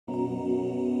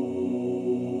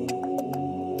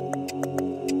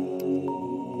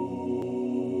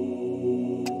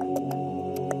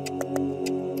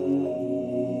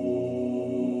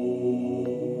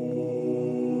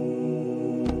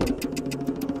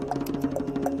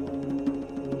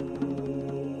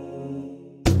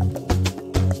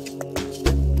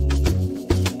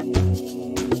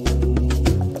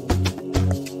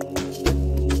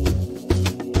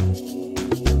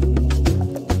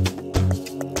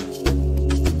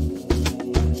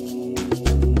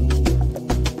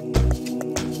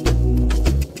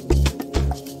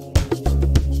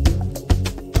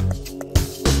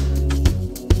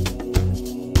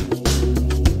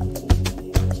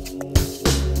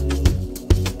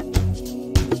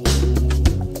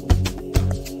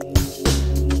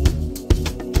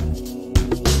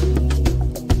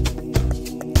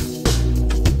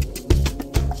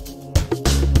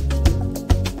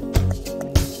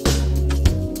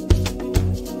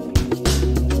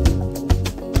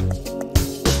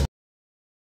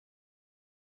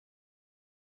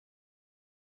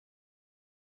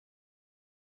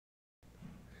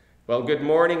Well, good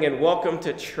morning and welcome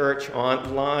to Church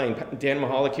Online. Dan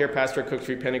Mahalik here, pastor at Cook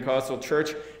Street Pentecostal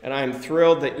Church, and I'm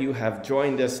thrilled that you have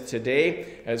joined us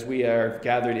today as we are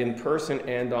gathered in person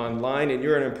and online, and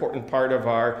you're an important part of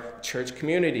our church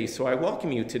community, so I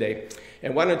welcome you today.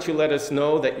 And why don't you let us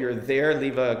know that you're there,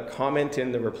 leave a comment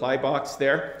in the reply box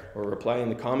there, or reply in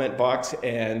the comment box,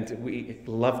 and we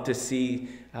love to see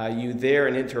you there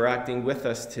and interacting with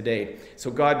us today.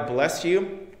 So God bless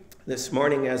you. This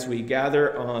morning as we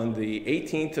gather on the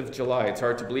 18th of July. It's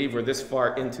hard to believe we're this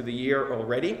far into the year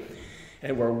already,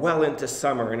 and we're well into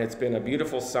summer, and it's been a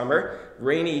beautiful summer.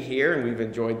 Rainy here, and we've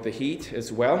enjoyed the heat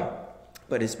as well,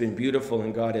 but it's been beautiful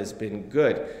and God has been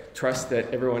good. Trust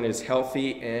that everyone is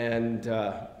healthy and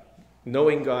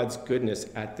knowing God's goodness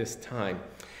at this time.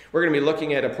 We're going to be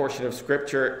looking at a portion of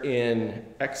scripture in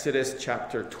Exodus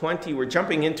chapter 20. We're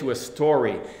jumping into a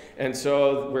story, and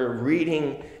so we're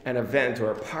reading an event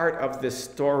or a part of this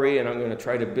story, and I'm going to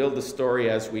try to build the story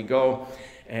as we go.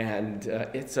 And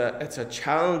it's a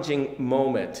challenging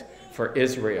moment for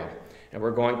Israel, and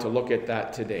we're going to look at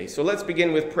that today. So let's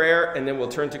begin with prayer, and then we'll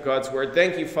turn to God's word.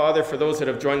 Thank you, Father, for those that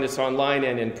have joined us online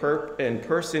and in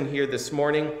person here this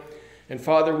morning. And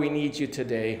Father, we need you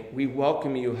today. We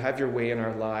welcome you. Have your way in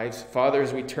our lives. Father,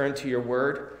 as we turn to your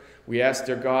word, we ask,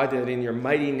 dear God, that in your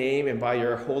mighty name and by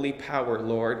your holy power,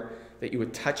 Lord, that you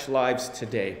would touch lives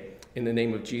today. In the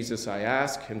name of Jesus, I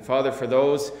ask. And Father, for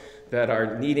those that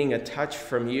are needing a touch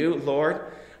from you,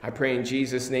 Lord, I pray in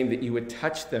Jesus' name that you would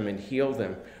touch them and heal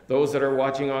them. Those that are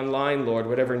watching online, Lord,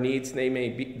 whatever needs they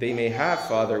may have,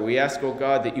 Father, we ask, oh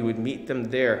God, that you would meet them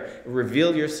there.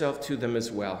 Reveal yourself to them as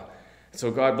well. So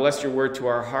God, bless your word to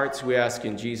our hearts, we ask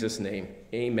in Jesus' name.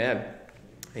 Amen.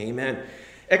 Amen.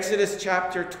 Exodus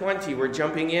chapter 20, we're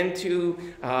jumping into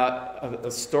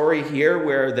a story here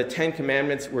where the Ten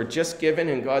Commandments were just given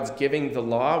and God's giving the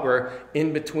law. We're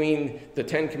in between the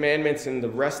Ten Commandments and the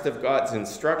rest of God's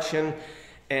instruction.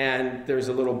 And there's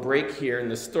a little break here in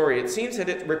the story. It seems that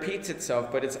it repeats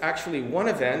itself, but it's actually one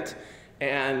event.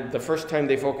 And the first time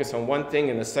they focus on one thing,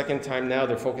 and the second time now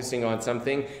they're focusing on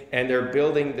something, and they're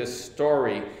building this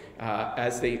story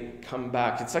as they come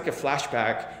back. It's like a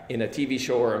flashback in a TV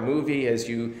show or a movie as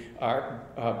you are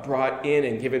brought in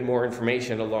and given more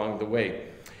information along the way.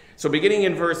 So beginning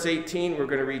in verse 18, we're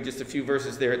going to read just a few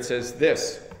verses there. It says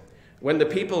this: "When the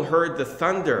people heard the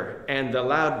thunder and the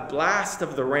loud blast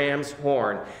of the ram's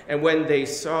horn, and when they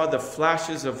saw the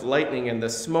flashes of lightning and the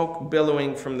smoke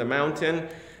billowing from the mountain,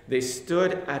 they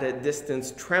stood at a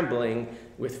distance trembling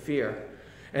with fear.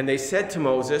 And they said to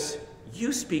Moses,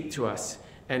 'You speak to us,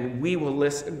 and we will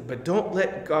listen, but don't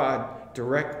let God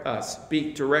direct us,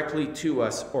 speak directly to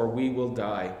us, or we will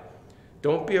die.'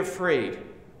 'Don't be afraid,'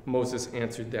 Moses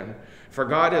answered them, 'for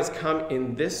God has come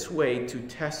in this way to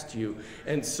test you,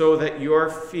 and so that your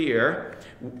fear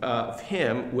of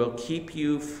him will keep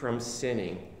you from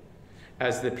sinning.'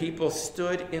 As the people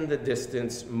stood in the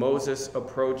distance, Moses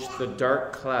approached the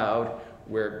dark cloud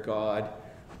where God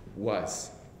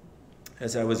was."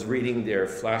 As I was reading there,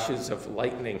 flashes of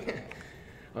lightning.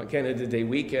 On Canada Day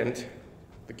weekend,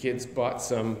 the kids bought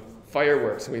some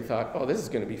fireworks, and we thought, oh, this is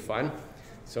going to be fun.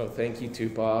 So thank you to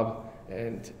Bob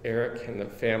and Eric and the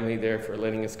family there for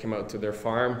letting us come out to their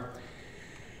farm.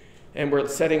 And we're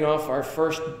setting off our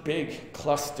first big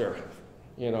cluster.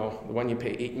 You know, the one you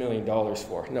pay $8 million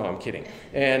for. No, I'm kidding.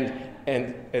 And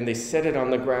they set it on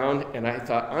the ground, and I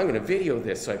thought, I'm going to video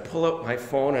this. So I pull out my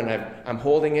phone, and I'm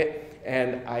holding it,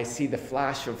 and I see the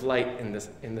flash of light in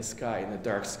the sky, in the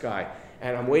dark sky.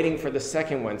 And I'm waiting for the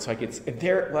second one, so and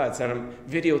there it was, and I'm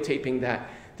videotaping that.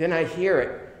 Then I hear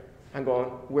it. I'm going,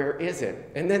 where is it?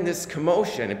 And then this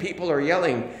commotion, and people are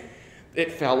yelling. It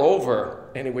fell over,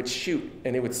 and it would shoot,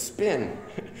 and it would spin,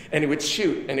 and it would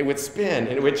shoot, and it would spin,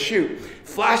 and it would shoot.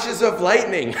 Flashes of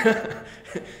lightning.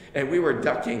 And we were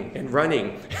ducking and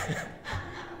running.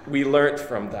 We learned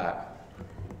from that.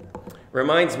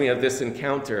 Reminds me of this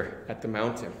encounter at the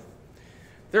mountain.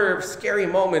 There are scary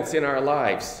moments in our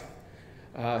lives.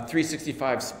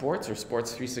 365 Sports, or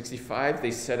Sports 365,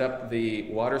 they set up the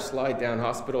water slide down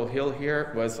Hospital Hill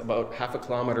here. It was about half a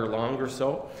kilometer long or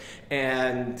so.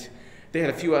 And they had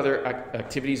a few other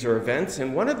activities or events,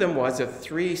 and one of them was a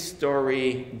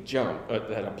 3-story jump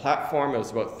at a platform. It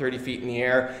was about 30 feet in the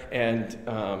air, and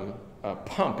a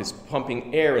pump is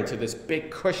pumping air into this big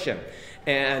cushion.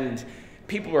 And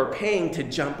people are paying to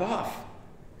jump off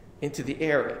into the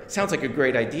air. Sounds like a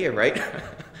great idea, right?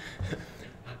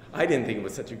 I didn't think it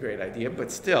was such a great idea,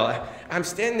 but still, I'm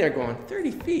standing there going,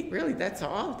 30 feet, really? That's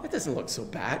all? That doesn't look so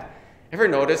bad. Ever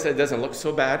notice that it doesn't look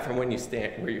so bad from when you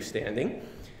stand where you're standing?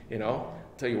 You know,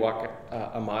 until you walk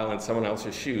a mile in someone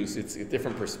else's shoes, it's a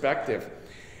different perspective.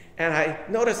 And I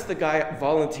noticed the guy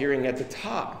volunteering at the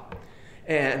top.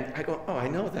 And I go, oh, I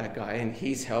know that guy. And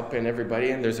he's helping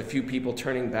everybody. And there's a few people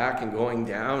turning back and going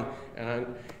down.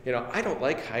 And, I don't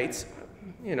like heights,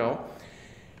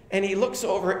 And he looks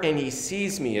over and he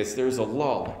sees me as there's a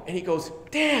lull. And he goes,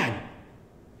 Dan!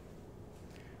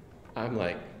 I'm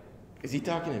like, is he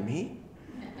talking to me?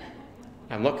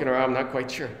 I'm looking around, I'm not quite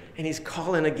sure. And he's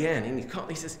calling again. And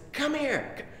he says, come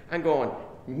here. I'm going,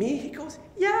 me? He goes,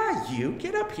 yeah, you.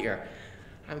 Get up here.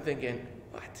 I'm thinking,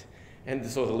 what? And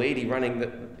so the lady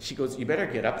running, she goes, you better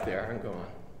get up there. I'm going,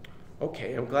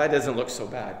 okay, I'm glad it doesn't look so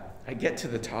bad. I get to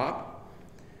the top.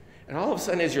 And all of a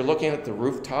sudden, as you're looking at the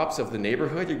rooftops of the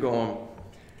neighborhood, you're going,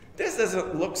 this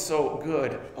doesn't look so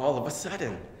good all of a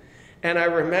sudden. And I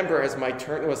remember as my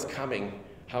turn was coming,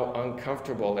 how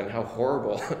uncomfortable and how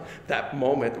horrible that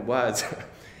moment was.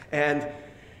 And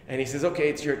he says, okay,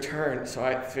 it's your turn. So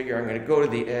I figure I'm going to go to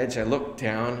the edge. I look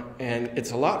down, and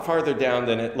it's a lot farther down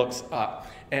than it looks up.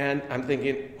 And I'm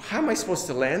thinking, how am I supposed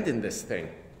to land in this thing?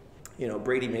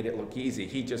 Brady made it look easy.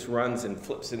 He just runs and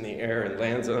flips in the air and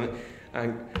lands on it.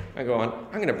 I'm going,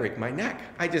 I'm going to break my neck.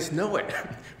 I just know it.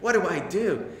 What do I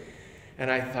do?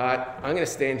 And I thought, I'm going to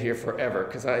stand here forever,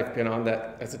 because I've been on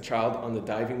that as a child on the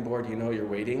diving board. You're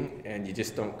waiting and you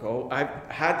just don't go. I've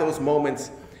had those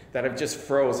moments that I've just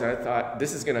froze, and I thought,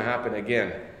 this is going to happen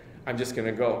again. I'm just going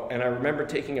to go. And I remember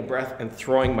taking a breath and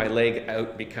throwing my leg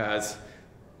out, because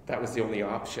that was the only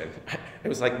option. It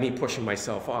was like me pushing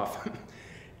myself off.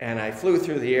 And I flew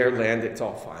through the air, landed, it's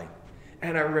all fine.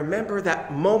 And I remember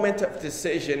that moment of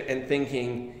decision and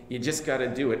thinking, you just got to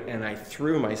do it. And I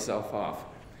threw myself off.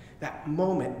 That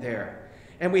moment there.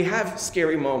 And we have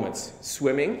scary moments.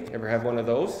 Swimming, ever have one of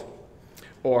those?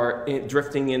 Or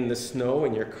drifting in the snow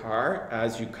in your car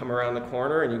as you come around the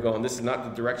corner and you go, this is not the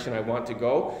direction I want to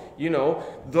go.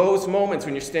 Those moments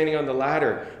when you're standing on the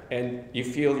ladder and you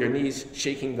feel your knees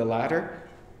shaking the ladder.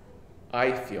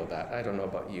 I feel that. I don't know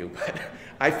about you, but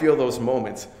I feel those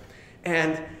moments.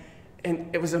 And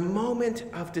it was a moment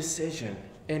of decision.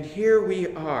 And here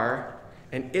we are.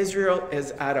 And Israel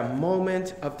is at a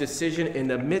moment of decision in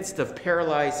the midst of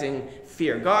paralyzing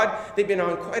fear. They've been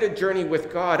on quite a journey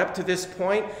with God. Up to this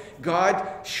point,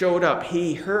 God showed up.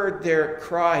 He heard their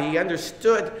cry. He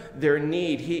understood their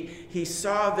need. He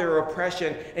saw their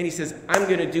oppression, and he says, I'm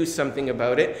going to do something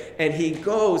about it. And he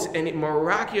goes, and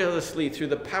miraculously, through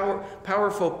the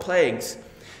powerful plagues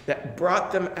that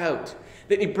brought them out,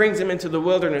 then he brings them into the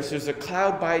wilderness. There's a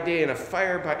cloud by day and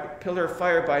a pillar of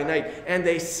fire by night. And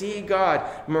they see God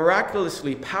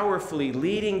miraculously, powerfully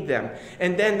leading them.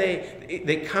 And then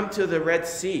they come to the Red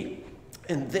Sea.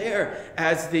 And there,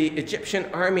 as the Egyptian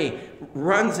army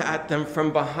runs at them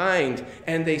from behind,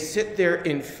 and they sit there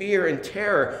in fear and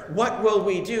terror, what will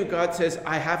we do? God says,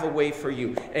 I have a way for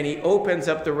you. And he opens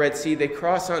up the Red Sea. They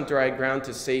cross on dry ground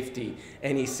to safety,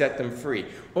 and he set them free.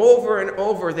 Over and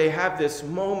over, they have this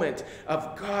moment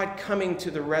of God coming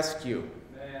to the rescue.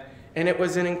 And it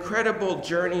was an incredible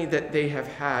journey that they have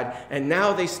had. And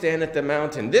now they stand at the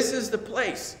mountain. This is the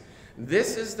place.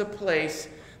 This is the place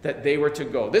that they were to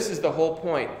go. This is the whole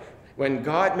point. When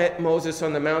God met Moses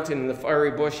on the mountain in the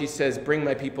fiery bush, he says, bring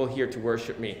my people here to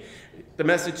worship me. The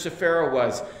message to Pharaoh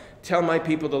was, tell my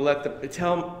people to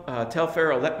tell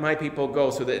Pharaoh, let my people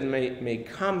go so that it may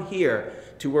come here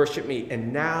to worship me.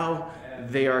 And now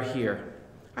they are here.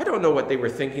 I don't know what they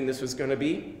were thinking this was going to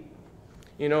be.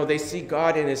 They see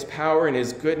God in his power and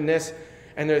his goodness,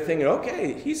 and they're thinking,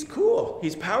 okay, he's cool,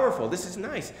 he's powerful, this is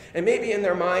nice. And maybe in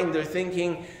their mind they're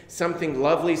thinking something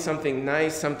lovely, something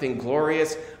nice, something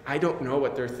glorious. I don't know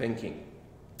what they're thinking.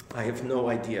 I have no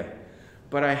idea.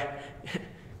 But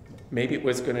maybe it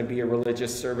was going to be a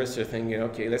religious service or thinking,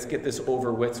 okay, let's get this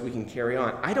over with so we can carry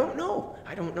on. I don't know.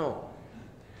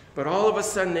 But all of a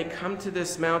sudden they come to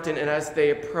this mountain, and as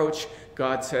they approach,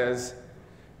 God says,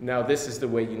 now this is the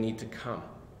way you need to come.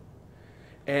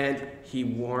 And he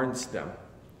warns them.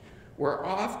 We're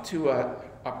off to a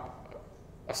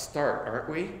start, aren't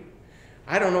we?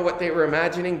 I don't know what they were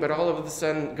imagining, but all of a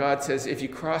sudden God says, if you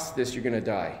cross this, you're going to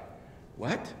die.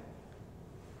 What?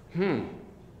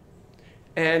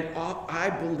 And I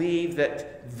believe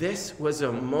that this was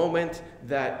a moment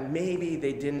that maybe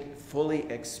they didn't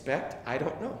fully expect. I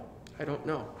don't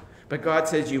know. But God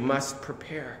says you must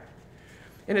prepare.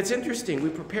 And it's interesting. We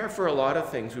prepare for a lot of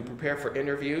things. We prepare for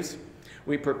interviews.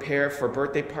 We prepare for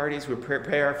birthday parties. We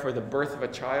prepare for the birth of a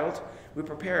child. We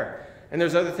prepare. And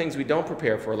there's other things we don't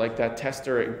prepare for, like that test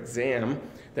or exam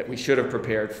that we should have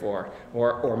prepared for,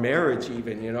 or marriage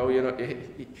even.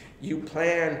 You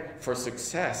plan for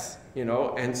success,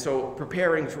 and so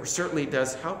preparing certainly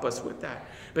does help us with that.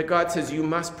 But God says you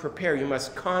must prepare. You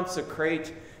must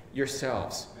consecrate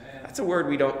yourselves. That's a word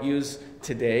we don't use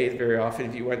today very often.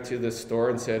 If you went to the store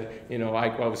and said,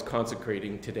 I was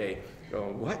consecrating today. You go,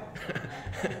 what?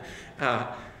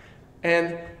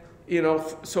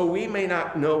 So we may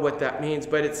not know what that means,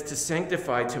 but it's to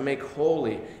sanctify, to make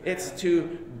holy. It's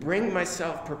to bring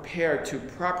myself prepared to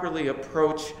properly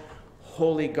approach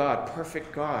holy God,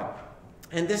 perfect God.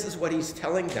 And this is what he's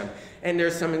telling them. And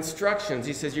there's some instructions.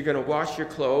 He says you're going to wash your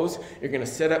clothes. You're going to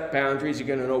set up boundaries. You're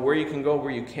going to know where you can go,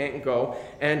 where you can't go.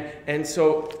 And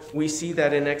so we see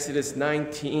that in Exodus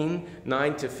 19,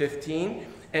 9 to 15.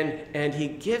 And he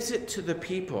gives it to the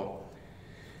people.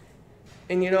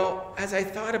 And as I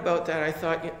thought about that, I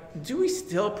thought, do we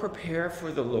still prepare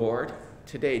for the Lord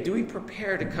today? Do we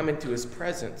prepare to come into his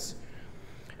presence?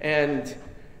 And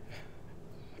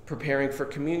preparing for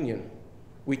communion.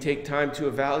 We take time to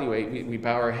evaluate. We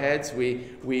bow our heads.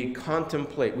 We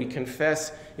contemplate. We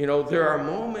confess. There are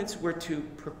moments where to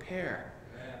prepare.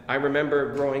 I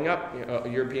remember growing up, a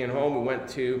European home. We went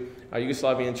to a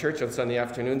Yugoslavian church on Sunday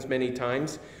afternoons many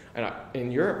times. And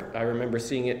in Europe, I remember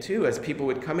seeing it too. As people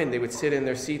would come in, they would sit in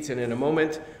their seats, and in a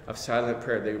moment of silent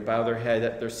prayer, they would bow their head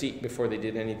at their seat before they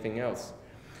did anything else.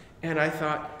 And I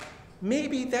thought,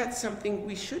 maybe that's something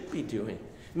we should be doing.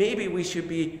 Maybe we should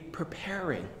be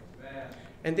preparing.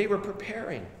 And they were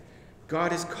preparing.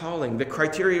 God is calling. The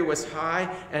criteria was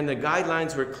high, and the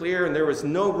guidelines were clear, and there was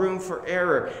no room for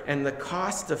error. And the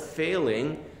cost of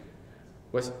failing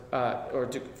was,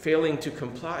 failing to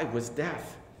comply was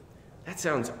death. That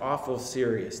sounds awful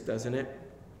serious, doesn't it?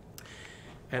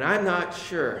 And I'm not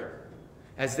sure,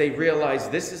 as they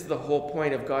realized this is the whole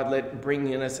point of God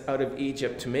bringing us out of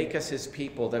Egypt, to make us his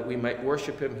people, that we might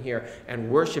worship him here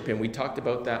and worship him. We talked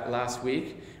about that last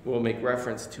week. We'll make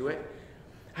reference to it.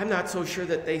 I'm not so sure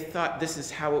that they thought this is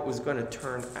how it was going to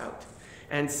turn out.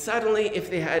 And suddenly, if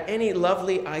they had any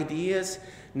lovely ideas,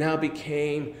 now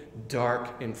became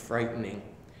dark and frightening.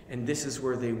 And this is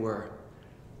where they were.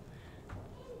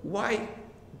 Why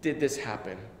did this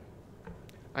happen?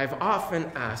 I've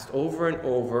often asked over and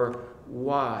over,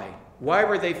 why? Why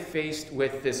were they faced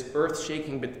with this earth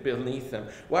shaking beneath them?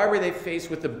 Why were they faced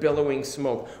with the billowing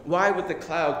smoke? Why with the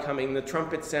cloud coming, the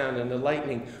trumpet sound, and the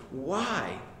lightning?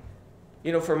 Why?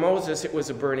 For Moses, it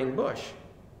was a burning bush.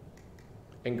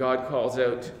 And God calls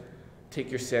out,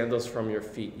 take your sandals from your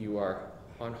feet. You are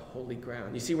on holy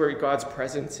ground. You see where God's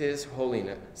presence is?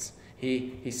 Holiness.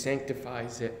 He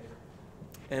sanctifies it.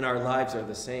 And our lives are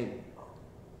the same.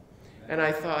 And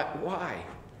I thought, why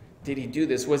did he do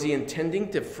this? Was he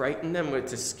intending to frighten them, or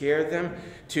to scare them,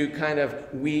 to kind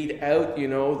of weed out,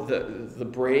 the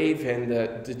brave and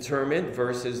the determined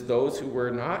versus those who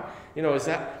were not? Is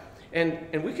that...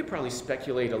 And we could probably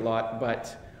speculate a lot,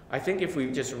 but I think if we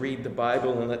just read the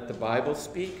Bible and let the Bible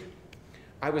speak,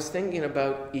 I was thinking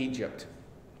about Egypt.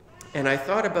 And I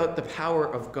thought about the power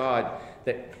of God,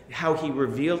 that how he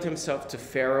revealed himself to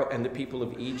Pharaoh and the people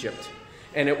of Egypt.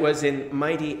 And it was in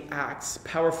mighty acts,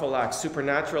 powerful acts,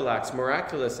 supernatural acts,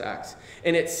 miraculous acts.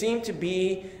 And it seemed to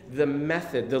be the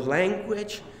method, the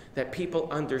language that people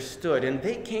understood. And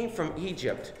they came from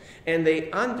Egypt, and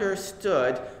they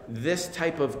understood this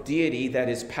type of deity that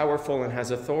is powerful and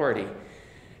has authority.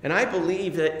 And I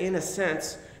believe that, in a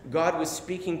sense, God was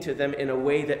speaking to them in a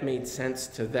way that made sense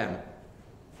to them.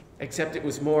 Except it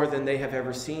was more than they have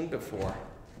ever seen before.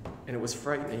 And it was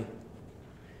frightening.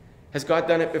 Has God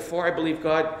done it before? I believe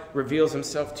God reveals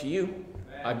himself to you.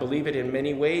 I believe it in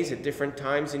many ways at different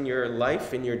times in your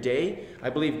life, in your day. I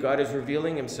believe God is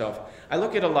revealing himself. I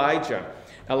look at Elijah.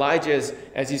 Elijah,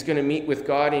 as he's going to meet with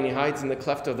God, and he hides in the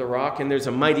cleft of the rock, and there's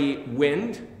a mighty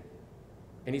wind.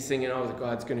 And he's thinking,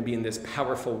 God's going to be in this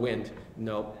powerful wind.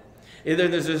 No. Either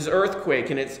there's this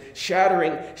earthquake, and it's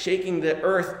shattering, shaking the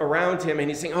earth around him, and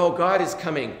he's saying, God is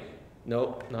coming.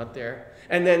 No, not there.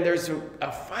 And then there's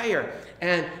a fire,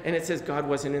 and it says God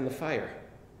wasn't in the fire.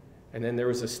 And then there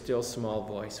was a still small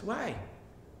voice. Why?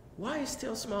 Why a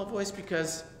still small voice?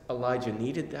 Because Elijah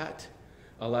needed that.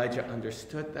 Elijah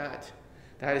understood that.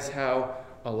 That is how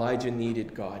Elijah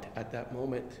needed God at that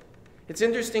moment. It's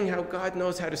interesting how God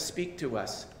knows how to speak to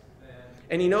us.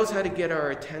 And he knows how to get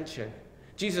our attention.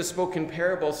 Jesus spoke in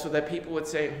parables so that people would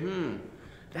say,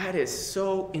 that is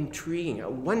so intriguing. I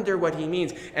wonder what he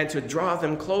means. And to draw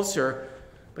them closer.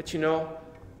 But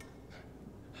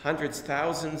hundreds,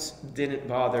 thousands didn't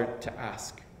bother to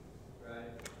ask. Right.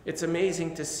 It's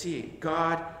amazing to see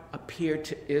God appeared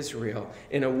to Israel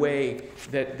in a way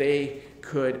that they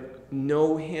could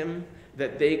know him,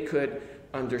 that they could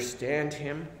understand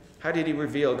him. How did he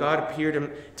reveal? God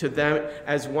appeared to them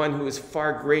as one who is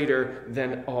far greater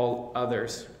than all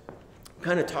others.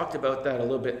 Kind of talked about that a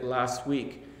little bit last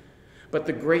week. but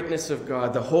the greatness of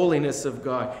God, the holiness of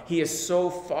God. He is so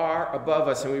far above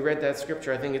us. And we read that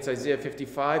scripture, I think it's Isaiah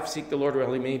 55, seek the Lord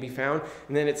while he may be found.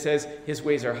 And then it says, his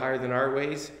ways are higher than our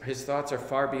ways. His thoughts are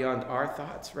far beyond our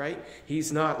thoughts, right?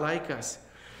 He's not like us.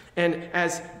 And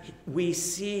as we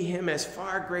see him as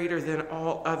far greater than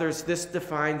all others, this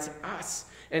defines us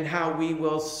and how we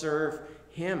will serve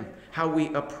him, how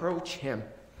we approach him.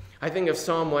 I think of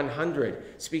Psalm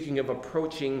 100, speaking of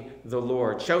approaching the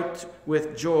Lord. Shout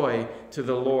with joy to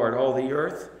the Lord, all the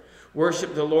earth.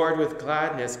 Worship the Lord with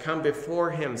gladness. Come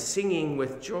before him singing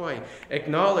with joy.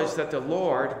 Acknowledge that the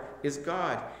Lord is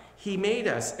God. He made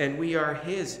us, and we are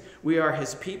his. We are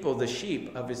his people, the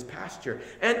sheep of his pasture.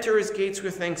 Enter his gates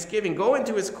with thanksgiving. Go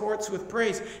into his courts with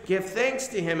praise. Give thanks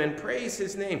to him and praise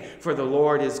his name. For the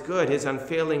Lord is good. His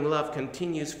unfailing love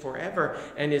continues forever,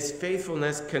 and his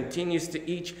faithfulness continues to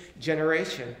each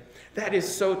generation. That is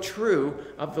so true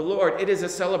of the Lord. It is a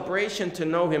celebration to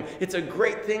know him. It's a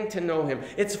great thing to know him.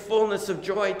 It's fullness of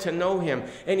joy to know him.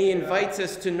 And he invites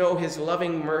us to know his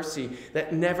loving mercy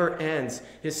that never ends.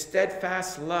 His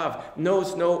steadfast love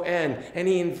knows no end. And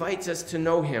he invites us to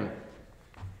know him.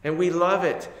 And we love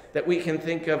it that we can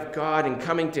think of God and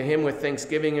coming to him with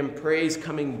thanksgiving and praise,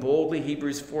 coming boldly,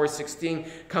 Hebrews 4:16,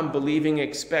 come believing,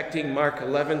 expecting, Mark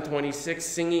 11:26,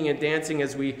 singing and dancing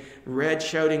as we read,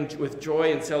 shouting with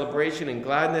joy and celebration and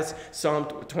gladness, Psalm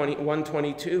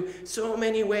 122. So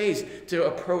many ways to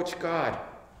approach God.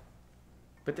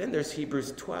 But then there's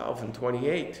Hebrews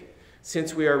 12:28.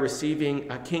 Since we are receiving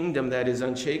a kingdom that is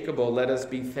unshakable, let us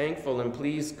be thankful and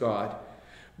please God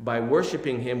by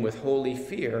worshiping him with holy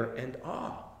fear and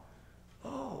awe.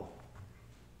 Oh,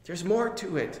 there's more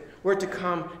to it. We're to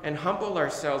come and humble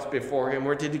ourselves before him.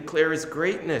 We're to declare his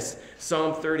greatness.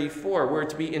 Psalm 34. We're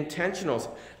to be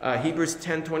intentional. Hebrews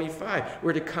 10:25.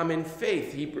 We're to come in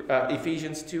faith.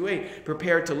 Ephesians 2:8.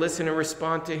 Prepared to listen and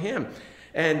respond to him.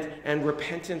 And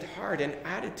repentant heart and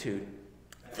attitude.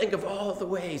 Think of all of the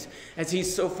ways as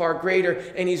he's so far greater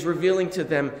and he's revealing to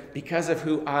them because of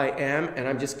who I am. And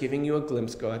I'm just giving you a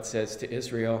glimpse, God says to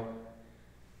Israel.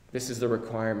 This is the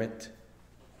requirement.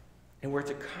 And we're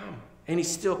to come. And he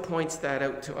still points that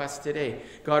out to us today.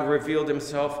 God revealed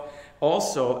himself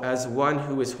also as one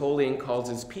who is holy and calls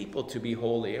his people to be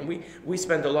holy. And we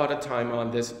spent a lot of time on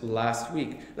this last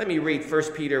week. Let me read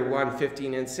 1 Peter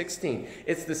 1:15 and 16.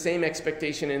 It's the same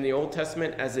expectation in the Old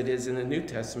Testament as it is in the New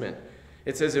Testament.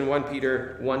 It says in 1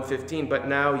 Peter 1:15, but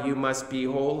now you must be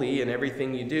holy in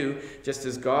everything you do, just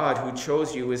as God who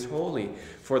chose you is holy.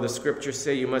 For the scriptures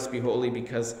say you must be holy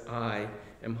because I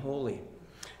am holy.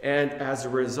 And as a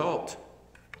result,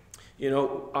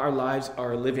 our lives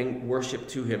are living worship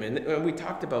to him. And we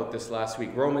talked about this last week,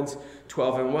 Romans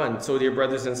 12:1. So, dear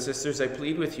brothers and sisters, I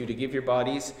plead with you to give your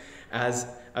bodies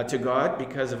to God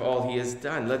because of all he has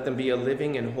done. Let them be a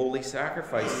living and holy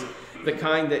sacrifice, the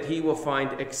kind that he will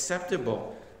find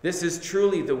acceptable. This is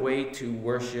truly the way to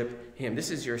worship him. This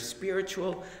is your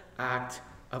spiritual act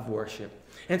of worship.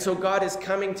 And so God is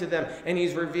coming to them and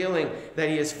he's revealing that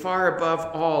he is far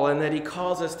above all and that he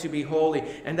calls us to be holy.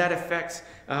 And that affects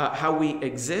how we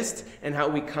exist and how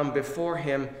we come before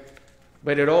him.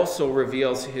 But it also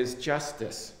reveals his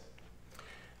justice.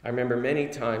 I remember many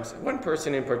times, one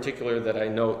person in particular that I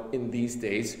know in these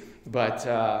days, but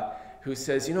who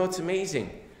says, it's amazing.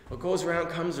 What goes around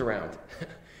comes around.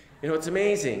 It's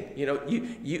amazing.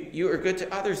 You are good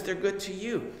to others, they're good to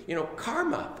you.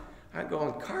 Karma. I'm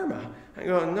going, karma? I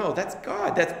go, no, that's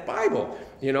God. That's Bible.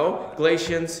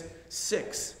 Galatians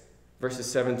 6,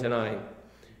 verses 7-9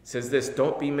 says this,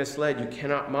 don't be misled. You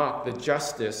cannot mock the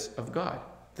justice of God.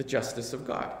 The justice of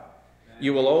God.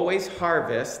 You will always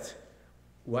harvest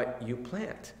what you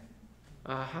plant.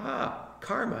 Aha,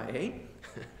 karma, eh?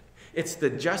 It's the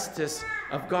justice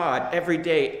of God every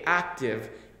day active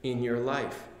in your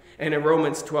life. And in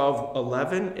Romans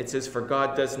 12:11, it says, for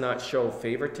God does not show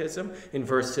favoritism. In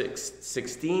verse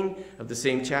 16 of the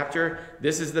same chapter,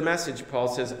 this is the message, Paul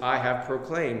says, I have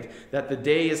proclaimed that the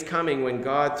day is coming when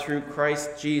God, through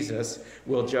Christ Jesus,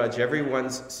 will judge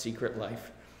everyone's secret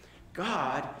life.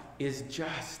 God is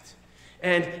just.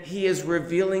 And he is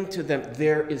revealing to them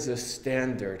there is a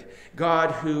standard. God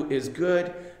who is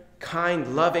good,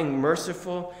 kind, loving,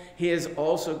 merciful, he is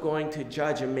also going to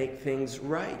judge and make things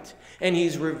right. And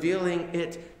he's revealing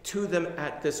it to them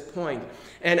at this point.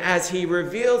 And as he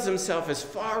reveals himself as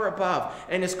far above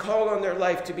and is called on their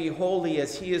life to be holy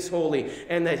as he is holy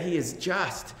and that he is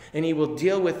just and he will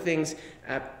deal with things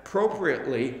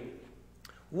appropriately,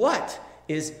 what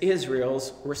is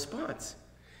Israel's response?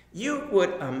 You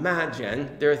would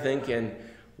imagine they're thinking,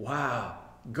 wow,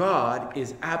 God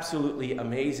is absolutely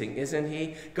amazing, isn't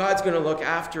he? God's going to look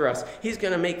after us. He's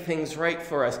going to make things right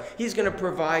for us. He's going to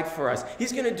provide for us.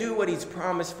 He's going to do what he's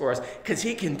promised for us because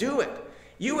he can do it.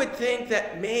 You would think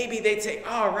that maybe they'd say,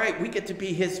 all right, we get to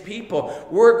be his people.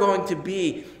 We're going to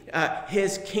be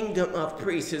his kingdom of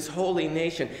priests, his holy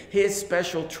nation, his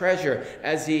special treasure,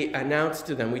 as he announced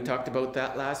to them. We talked about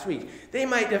that last week. They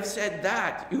might have said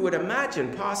that, you would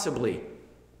imagine, possibly.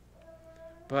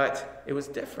 But it was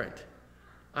different.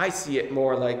 I see it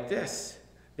more like this.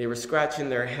 They were scratching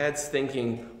their heads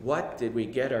thinking, what did we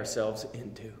get ourselves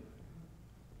into?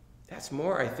 That's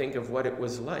more, I think, of what it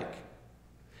was like.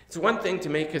 It's one thing to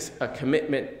make us a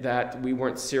commitment that we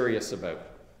weren't serious about.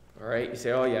 All right? You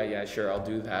say, oh, yeah, sure, I'll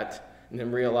do that. And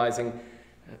then realizing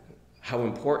how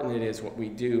important it is what we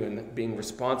do and being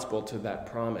responsible to that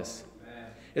promise. Amen.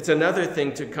 It's another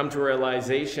thing to come to a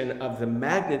realization of the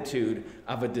magnitude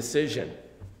of a decision.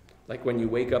 Like when you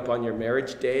wake up on your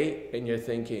marriage day and you're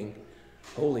thinking,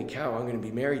 holy cow, I'm going to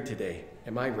be married today.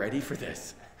 Am I ready for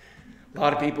this? A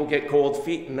lot of people get cold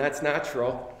feet, and that's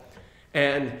natural.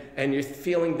 And you're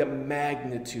feeling the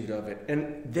magnitude of it.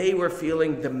 And they were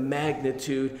feeling the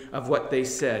magnitude of what they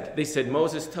said. They said,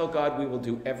 Moses, tell God we will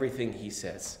do everything he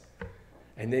says.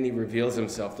 And then he reveals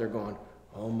himself. They're going,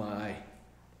 oh my,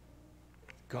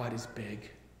 God is big.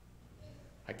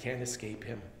 I can't escape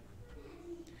him.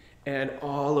 And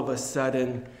all of a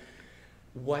sudden,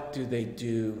 what do they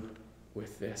do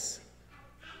with this?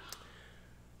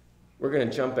 We're going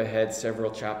to jump ahead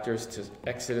several chapters to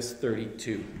Exodus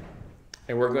 32.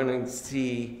 And we're going to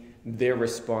see their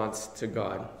response to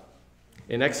God.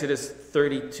 In Exodus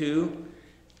 32,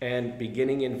 and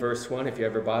beginning in verse 1, if you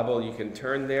have your Bible, you can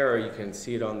turn there or you can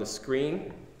see it on the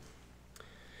screen.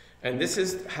 And this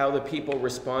is how the people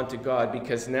respond to God,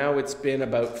 because now it's been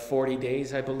about 40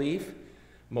 days, I believe.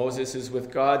 Moses is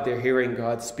with God. They're hearing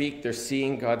God speak. They're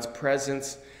seeing God's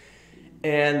presence.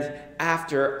 And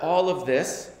after all of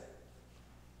this,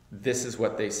 this is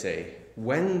what they say.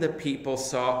 When the people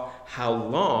saw how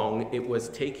long it was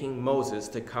taking Moses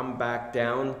to come back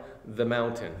down the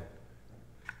mountain,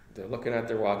 they're looking at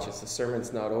their watches. The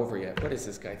sermon's not over yet. What is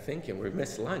this guy thinking? We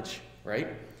missed lunch, right?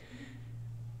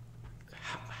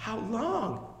 How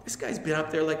long? This guy's been up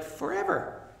there like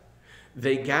forever.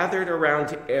 They gathered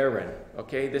around Aaron.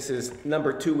 Okay, this is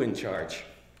number 2 in charge.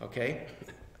 Okay?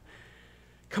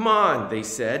 Come on, they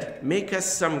said. Make us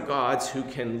some gods who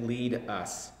can lead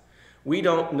us. We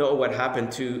don't know what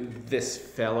happened to this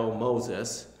fellow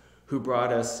Moses who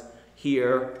brought us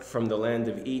here from the land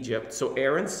of Egypt. So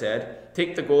Aaron said,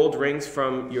 take the gold rings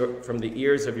from the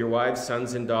ears of your wives,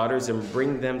 sons, and daughters and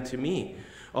bring them to me.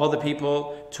 All the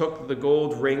people took the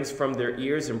gold rings from their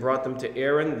ears and brought them to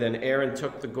Aaron. Then Aaron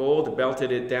took the gold,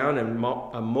 melted it down, and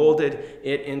molded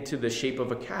it into the shape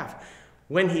of a calf.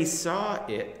 When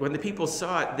the people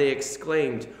saw it, they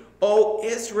exclaimed, "O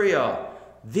Israel,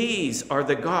 these are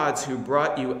the gods who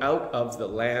brought you out of the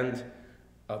land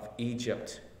of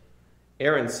Egypt."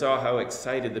 Aaron saw how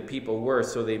excited the people were,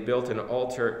 so they built an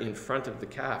altar in front of the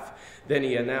calf. Then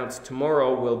he announced,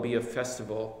 "Tomorrow will be a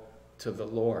festival to the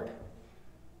Lord."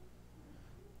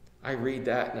 I read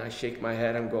that and I shake my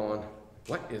head. I'm going,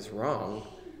 what is wrong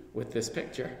with this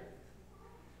picture?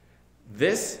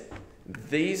 These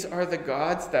are the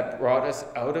gods that brought us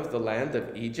out of the land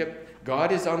of Egypt.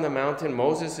 God is on the mountain,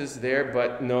 Moses is there,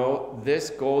 but no, this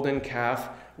golden calf,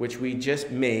 which we just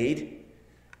made,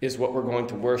 is what we're going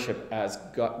to worship as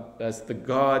the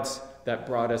gods that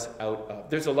brought us out of.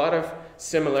 There's a lot of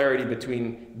similarity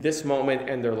between this moment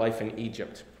and their life in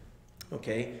Egypt.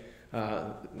 Okay?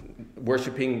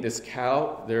 Worshipping this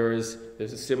cow, there's a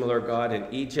similar god in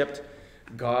Egypt.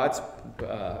 Gods,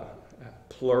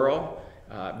 plural,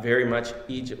 very much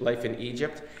life in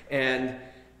Egypt. And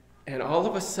all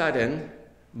of a sudden,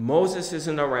 Moses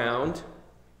isn't around,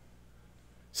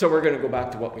 so we're going to go back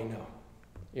to what we know.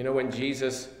 You know, when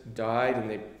Jesus died and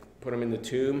they put him in the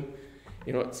tomb,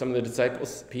 you know what some of the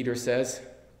disciples, Peter says,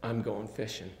 I'm going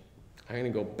fishing. I'm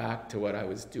going to go back to what I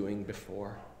was doing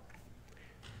before.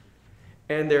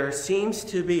 And there seems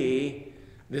to be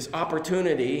this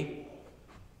opportunity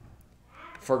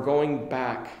for going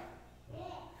back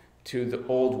to the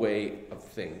old way of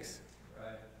things.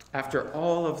 Right. After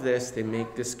all of this, they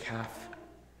make this calf.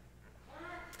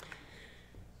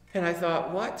 And I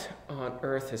thought, what on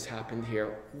earth has happened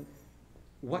here?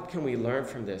 What can we learn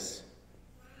from this?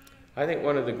 I think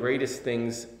one of the greatest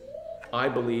things I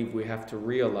believe we have to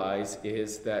realize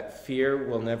is that fear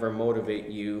will never motivate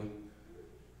you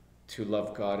to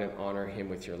love God and honor him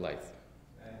with your life.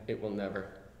 It will never.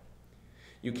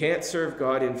 You can't serve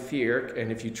God in fear,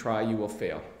 and if you try, you will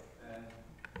fail.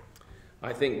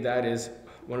 I think that is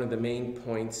one of the main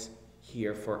points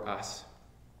here for us.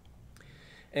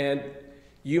 And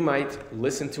you might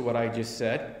listen to what I just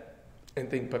said and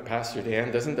think, but Pastor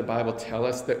Dan, doesn't the Bible tell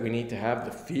us that we need to have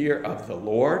the fear of the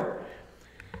Lord?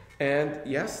 And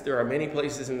yes, there are many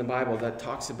places in the Bible that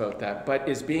talks about that. But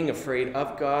is being afraid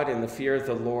of God and the fear of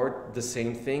the Lord the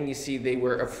same thing? You see, they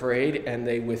were afraid and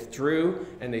they withdrew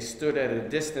and they stood at a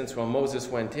distance while Moses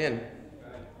went in.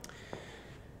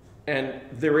 And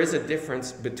there is a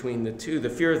difference between the two. The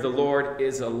fear of the Lord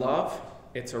is a love,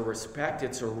 it's a respect,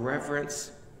 it's a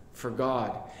reverence for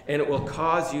God. And it will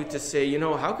cause you to say, you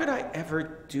know, how could I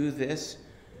ever do this?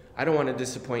 I don't want to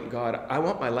disappoint God. I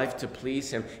want my life to please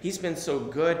him. He's been so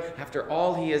good. After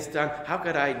all he has done, how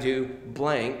could I do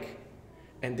blank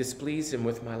and displease him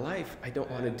with my life? I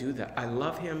don't want to do that. I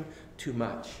love him too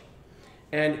much.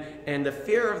 And the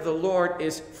fear of the Lord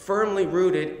is firmly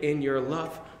rooted in your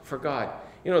love for God.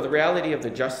 You know, the reality of the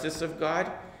justice of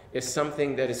God is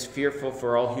something that is fearful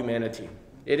for all humanity.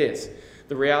 It is.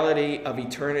 The reality of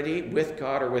eternity with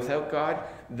God or without God,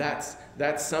 that's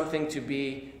something to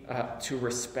be to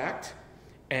respect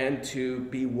and to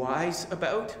be wise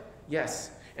about.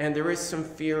 Yes, and there is some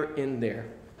fear in there.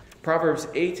 Proverbs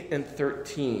 8 and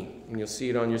 13, and you'll see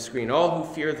it on your screen. All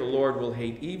who fear the Lord will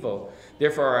hate evil.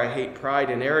 Therefore I hate pride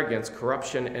and arrogance,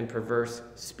 corruption and perverse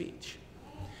speech.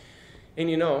 And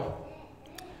you know,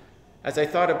 as I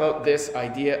thought about this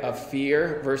idea of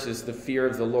fear versus the fear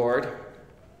of the Lord,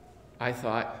 I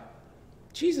thought,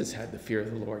 Jesus had the fear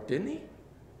of the Lord, didn't he?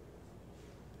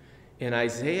 In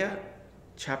Isaiah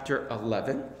chapter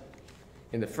 11,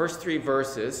 in the first 3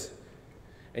 verses,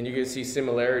 and you're going to see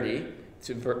similarity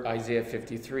to Isaiah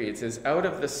 53. It says, out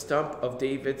of the stump of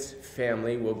David's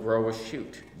family will grow a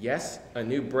shoot. Yes, a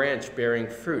new branch bearing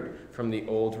fruit from the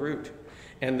old root.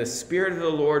 And the Spirit of the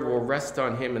Lord will rest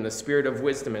on him, and the Spirit of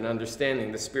wisdom and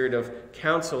understanding, the Spirit of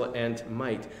counsel and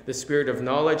might, the Spirit of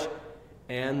knowledge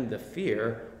and the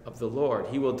fear of the Lord.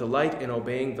 He will delight in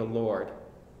obeying the Lord.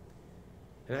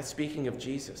 And that's speaking of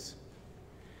Jesus.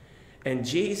 And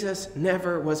Jesus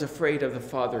never was afraid of the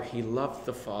Father. He loved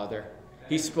the Father.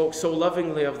 He spoke so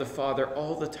lovingly of the Father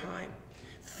all the time.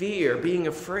 Fear, being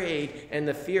afraid, and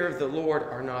the fear of the Lord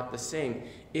are not the same.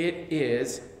 It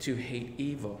is to hate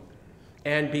evil.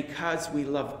 And because we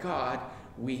love God,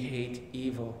 we hate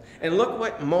evil. And look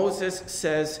what Moses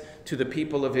says to the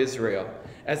people of Israel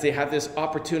as they have this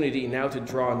opportunity now to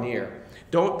draw near.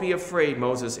 Don't be afraid,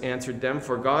 Moses answered them,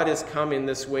 for God has come in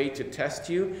this way to test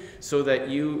you so that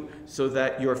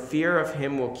your fear of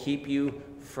him will keep you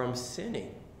from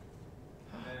sinning.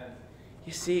 Amen.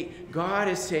 You see, God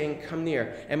is saying, come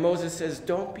near. And Moses says,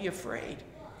 don't be afraid.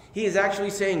 He is actually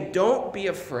saying, don't be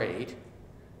afraid,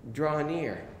 draw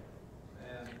near.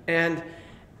 Amen.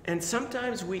 And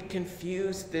sometimes we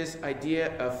confuse this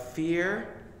idea of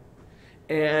fear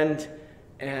and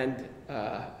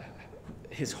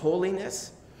his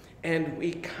holiness, and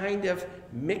we kind of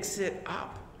mix it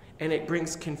up, and it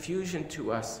brings confusion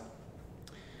to us.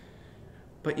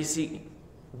 But you see,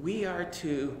 we are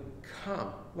to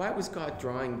come. Why was God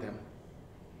drawing them?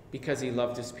 Because he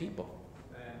loved his people.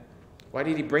 Why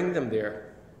did he bring them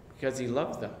there? Because he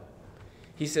loved them.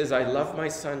 He says, I love my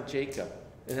son Jacob,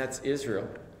 and that's Israel,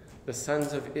 the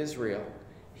sons of Israel.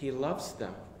 He loves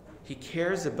them. He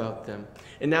cares about them.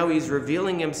 And now he's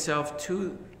revealing himself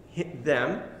to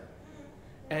them.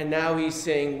 And now he's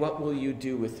saying, what will you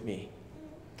do with me?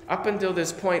 Up until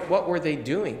this point, what were they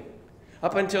doing?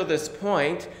 Up until this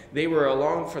point, they were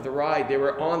along for the ride. They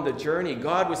were on the journey.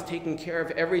 God was taking care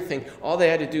of everything. All they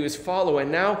had to do is follow.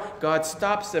 And now God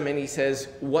stops them and he says,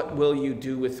 what will you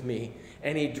do with me?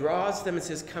 And he draws them and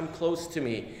says, come close to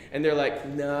me. And they're like,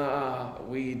 nah,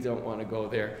 we don't want to go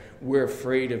there. We're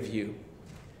afraid of you.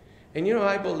 And you know,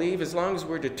 I believe as long as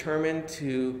we're determined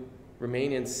to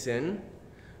remain in sin,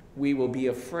 we will be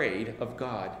afraid of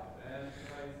God.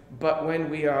 But when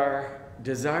we are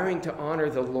desiring to honor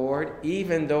the Lord,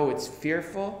 even though it's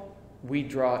fearful, we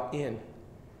draw in.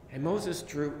 And Moses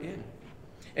drew in.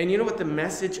 And you know what the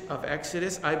message of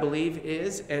Exodus, I believe,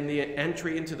 is, and the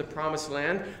entry into the promised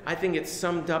land? I think it's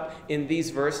summed up in these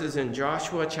verses in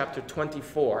Joshua chapter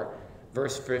 24,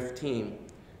 verse 15.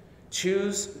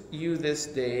 Choose you this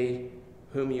day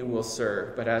whom you will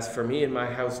serve. But as for me and my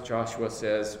house, Joshua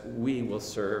says, we will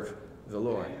serve the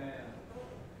Lord. Amen.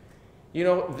 You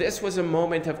know, this was a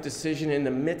moment of decision in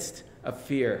the midst of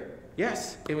fear.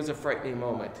 Yes, it was a frightening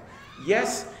moment.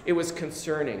 Yes, it was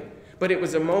concerning. But it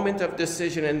was a moment of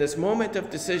decision. And this moment of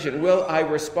decision, will I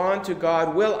respond to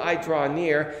God? Will I draw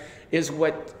near? Is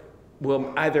what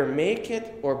will either make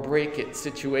it or break it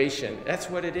situation. That's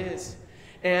what it is.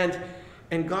 And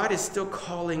And God is still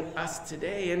calling us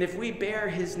today. And if we bear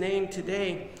his name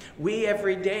today, we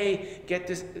every day get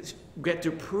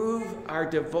to prove our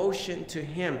devotion to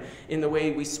him in the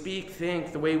way we speak,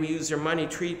 think, the way we use our money,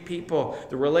 treat people,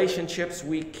 the relationships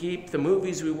we keep, the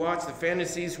movies we watch, the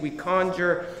fantasies we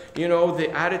conjure,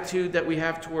 the attitude that we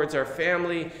have towards our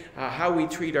family, how we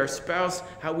treat our spouse,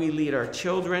 how we lead our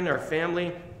children, our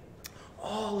family,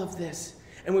 all of this.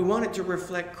 And we want it to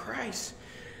reflect Christ.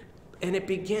 And it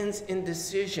begins in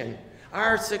decision.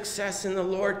 Our success in the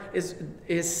Lord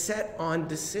is set on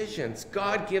decisions.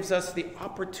 God gives us the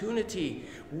opportunity.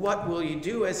 What will you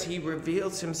do as he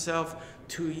reveals himself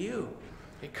to you?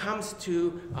 It comes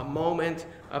to a moment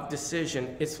of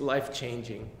decision. It's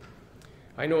life-changing.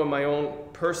 I know in my own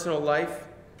personal life,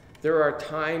 there are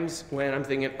times when I'm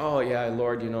thinking, oh yeah,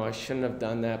 Lord, I shouldn't have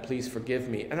done that. Please forgive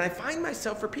me. And I find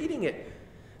myself repeating it.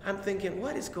 I'm thinking,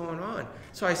 what is going on?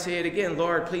 So I say it again,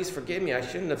 Lord, please forgive me. I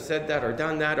shouldn't have said that or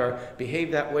done that or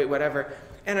behaved that way, whatever.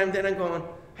 And then I'm going,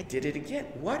 I did it again.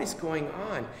 What is going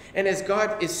on? And as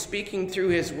God is speaking through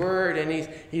his word and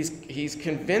he's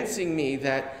convincing me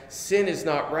that sin is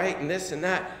not right and this and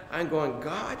that, I'm going,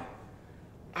 God,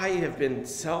 I have been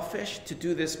selfish to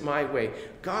do this my way.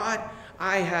 God,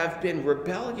 I have been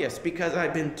rebellious because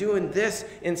I've been doing this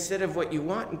instead of what you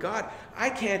want. And God,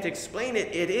 I can't explain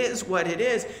it. It is what it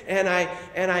is. And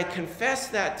I confess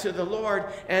that to the Lord.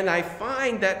 And I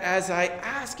find that as I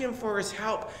ask him for his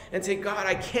help and say, God,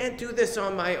 I can't do this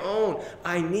on my own.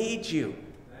 I need you.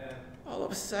 Amen. All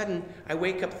of a sudden, I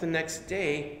wake up the next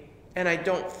day and I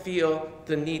don't feel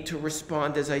the need to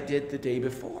respond as I did the day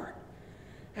before.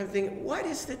 I'm thinking, what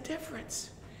is the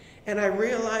difference? And I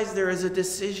realize there is a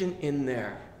decision in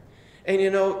there.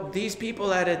 And these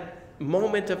people at a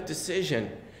moment of decision,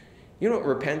 you know what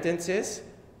repentance is?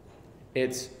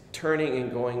 It's turning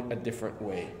and going a different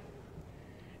way.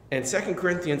 And 2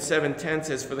 Corinthians 7:10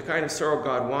 says, for the kind of sorrow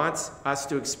God wants us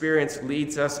to experience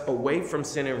leads us away from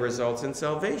sin and results in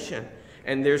salvation.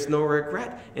 And there's no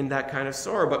regret in that kind of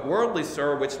sorrow. But worldly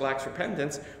sorrow, which lacks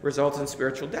repentance, results in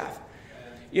spiritual death.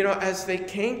 As they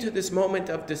came to this moment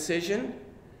of decision,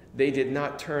 they did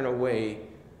not turn away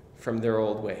from their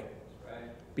old way. Right.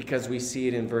 Because we see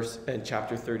it in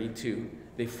chapter 32.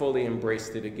 They fully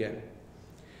embraced it again.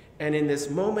 And in this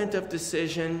moment of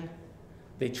decision,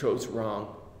 they chose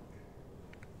wrong.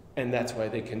 And that's why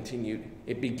they continued.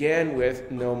 It began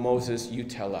with, no, Moses, you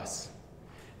tell us.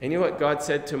 And you know what God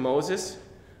said to Moses?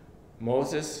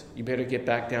 Moses, you better get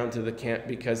back down to the camp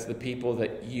because the people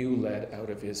that you led out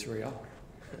of Israel,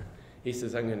 he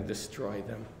says, I'm going to destroy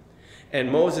them. And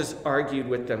Moses argued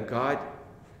with them, God,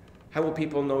 how will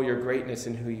people know your greatness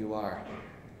and who you are?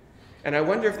 And I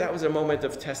wonder if that was a moment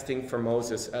of testing for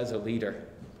Moses as a leader.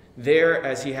 There,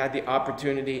 as he had the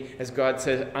opportunity, as God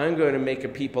said, I'm going to make a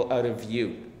people out of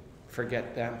you.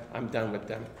 Forget them. I'm done with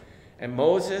them. And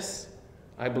Moses,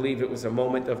 I believe it was a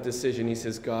moment of decision. He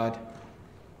says, God,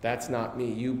 that's not me.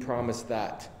 You promised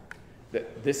that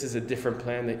this is a different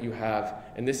plan that you have,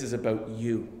 and this is about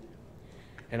you.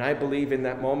 And I believe in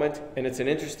that moment, and it's an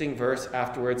interesting verse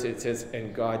afterwards, it says,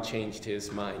 and God changed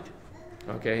his mind.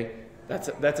 Okay? That's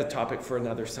a topic for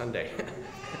another Sunday.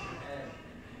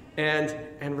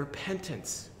 and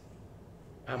repentance.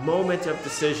 A moment of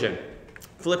decision.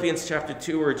 Philippians chapter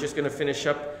 2, we're just going to finish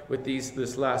up with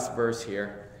this last verse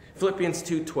here. Philippians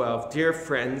 2:12, dear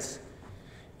friends,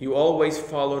 you always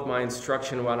followed my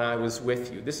instruction when I was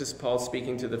with you. This is Paul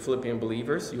speaking to the Philippian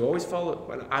believers. You always followed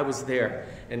when I was there.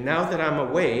 And now that I'm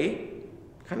away,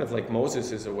 kind of like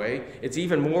Moses is away, it's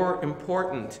even more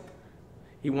important.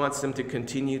 He wants them to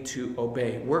continue to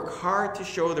obey. Work hard to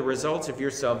show the results of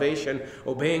your salvation,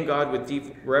 obeying God with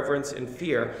deep reverence and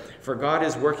fear. For God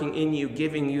is working in you,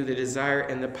 giving you the desire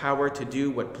and the power to do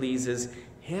what pleases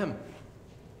him.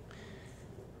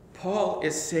 Paul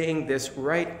is saying this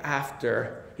right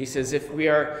after he says, if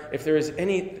there is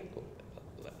any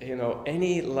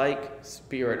like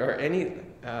spirit or any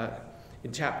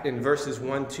in verses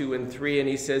 1, 2, and 3, and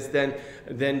he says,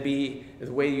 then be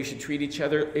the way you should treat each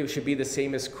other. It should be the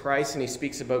same as Christ, and he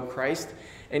speaks about Christ,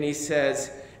 and he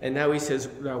says,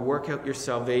 work out your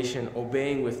salvation,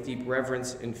 obeying with deep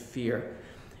reverence and fear.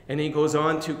 And he goes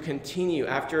on to continue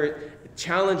after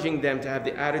challenging them to have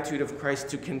the attitude of Christ,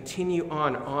 to continue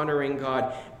on honoring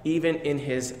God even in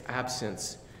his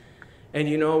absence. And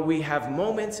we have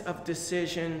moments of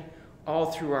decision all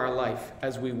through our life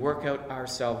as we work out our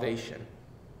salvation.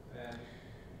 Amen.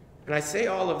 And I say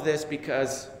all of this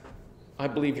because I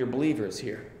believe you're believers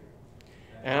here.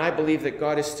 And I believe that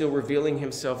God is still revealing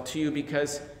himself to you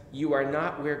because you are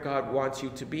not where God wants you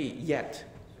to be yet.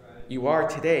 You are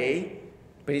today,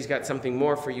 But he's got something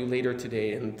more for you later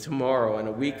today and tomorrow and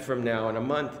a week from now and a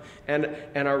month. And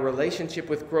our relationship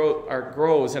with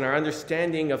grows, and our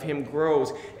understanding of him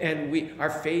grows, and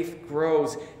our faith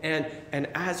grows. And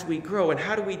as we grow, and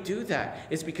how do we do that?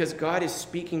 It's because God is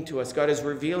speaking to us. God is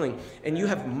revealing. And you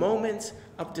have moments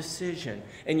of decision.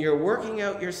 And you're working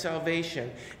out your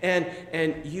salvation. And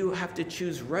you have to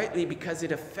choose rightly because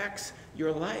it affects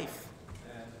your life.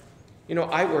 You know,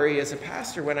 I worry as a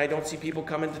pastor when I don't see people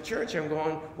coming to church. I'm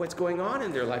going, what's going on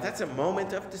in their life? That's a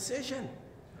moment of decision.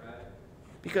 Right.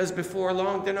 Because before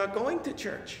long, they're not going to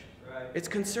church. Right. It's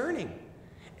concerning.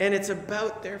 And it's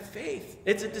about their faith.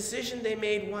 It's a decision they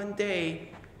made one day,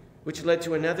 which led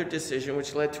to another decision,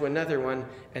 which led to another one,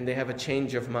 and they have a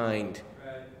change of mind.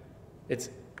 Right. It's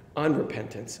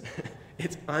unrepentance.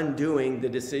 It's undoing the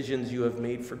decisions you have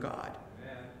made for God.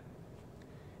 Yeah.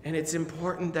 And it's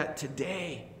important that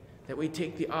today, that we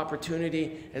take the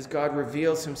opportunity as God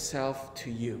reveals himself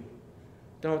to you.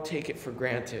 Don't take it for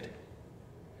granted.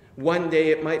 One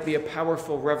day it might be a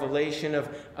powerful revelation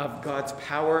of God's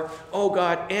power. Oh,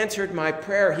 God answered my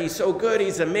prayer. He's so good.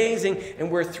 He's amazing.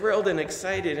 And we're thrilled and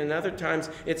excited. And other times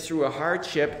it's through a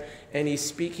hardship and he's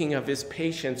speaking of his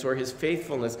patience or his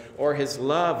faithfulness or his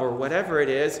love or whatever it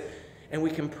is. And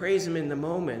we can praise him in the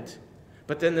moment.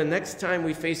 But then the next time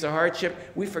we face a hardship,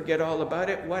 we forget all about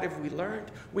it. What have we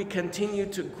learned? We continue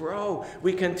to grow.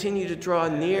 We continue to draw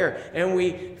near. And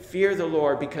we fear the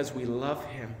Lord because we love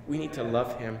him. We need to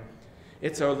love him.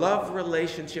 It's a love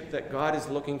relationship that God is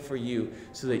looking for you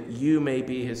so that you may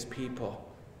be his people.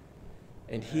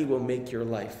 And he will make your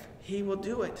life. He will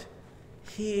do it.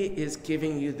 He is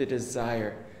giving you the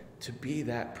desire to be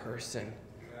that person.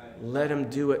 Let him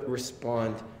do it.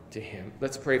 Respond to him.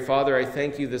 Let's pray. Father, I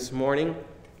thank you this morning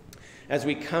as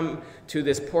we come to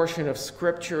this portion of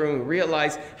Scripture and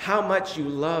realize how much you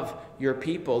love your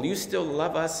people. You still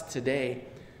love us today.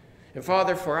 And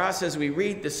Father, for us, as we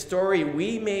read the story,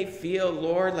 we may feel,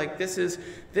 Lord, like this is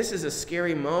a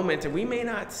scary moment, and we may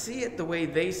not see it the way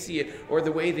they see it or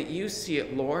the way that you see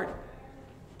it, Lord.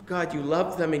 God, you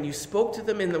love them, and you spoke to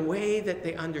them in the way that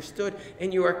they understood,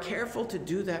 and you are careful to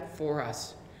do that for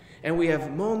us. And we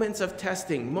have moments of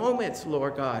testing, moments,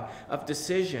 Lord God, of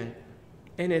decision.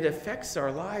 And it affects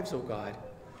our lives, oh God.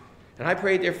 And I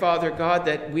pray, dear Father God,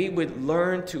 that we would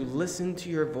learn to listen to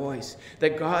your voice.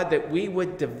 That, God, that we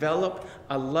would develop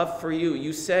a love for you.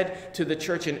 You said to the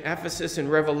church in Ephesus in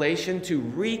Revelation to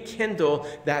rekindle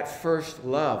that first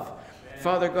love.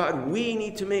 Father God, we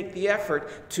need to make the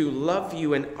effort to love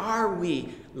you. And are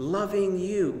we loving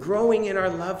you, growing in our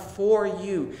love for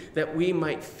you, that we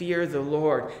might fear the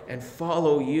Lord and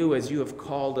follow you as you have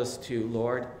called us to,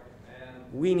 Lord? Amen.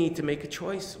 We need to make a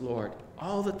choice, Lord,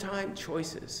 all the time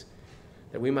choices,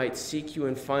 that we might seek you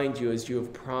and find you as you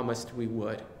have promised we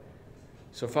would.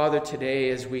 So, Father, today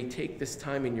as we take this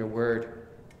time in your word,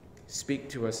 speak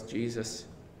to us, Jesus.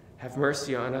 Have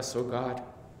mercy on us, O God.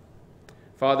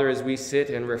 Father, as we sit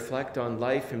and reflect on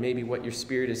life and maybe what your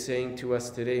Spirit is saying to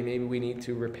us today, maybe we need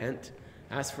to repent,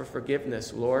 ask for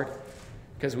forgiveness, Lord,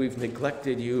 because we've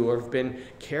neglected you or have been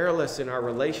careless in our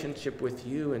relationship with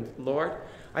you. And Lord,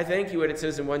 I thank you what it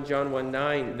says in 1 John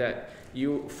 1:9 that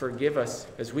you forgive us.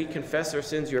 As we confess our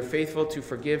sins, you're faithful to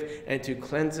forgive and to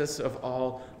cleanse us of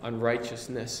all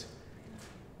unrighteousness.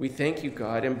 We thank you,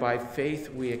 God, and by faith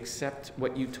we accept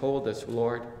what you told us,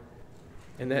 Lord.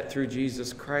 And that through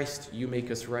Jesus Christ, you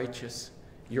make us righteous.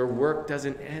 Your work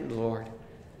doesn't end, Lord.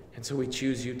 And so we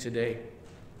choose you today.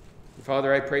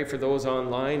 Father, I pray for those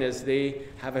online as they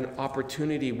have an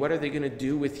opportunity. What are they going to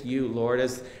do with you, Lord?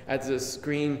 As the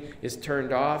screen is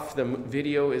turned off, the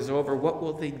video is over, what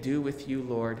will they do with you,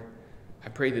 Lord? I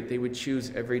pray that they would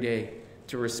choose every day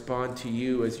to respond to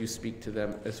you as you speak to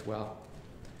them as well.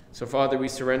 So, Father, we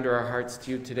surrender our hearts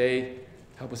to you today.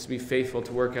 Help us to be faithful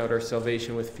to work out our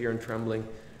salvation with fear and trembling.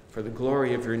 For the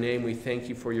glory of your name, we thank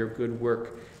you for your good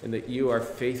work and that you are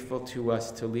faithful to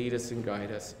us to lead us and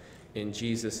guide us. In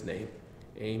Jesus' name,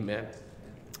 amen.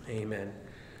 Amen.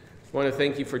 I want to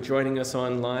thank you for joining us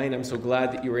online. I'm so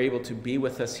glad that you were able to be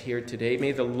with us here today.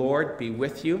 May the Lord be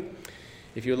with you.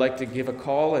 If you'd like to give a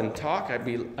call and talk,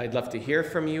 I'd love to hear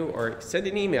from you, or send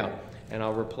an email and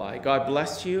I'll reply. God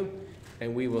bless you.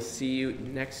 And we will see you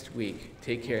next week.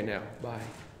 Take care now. Bye.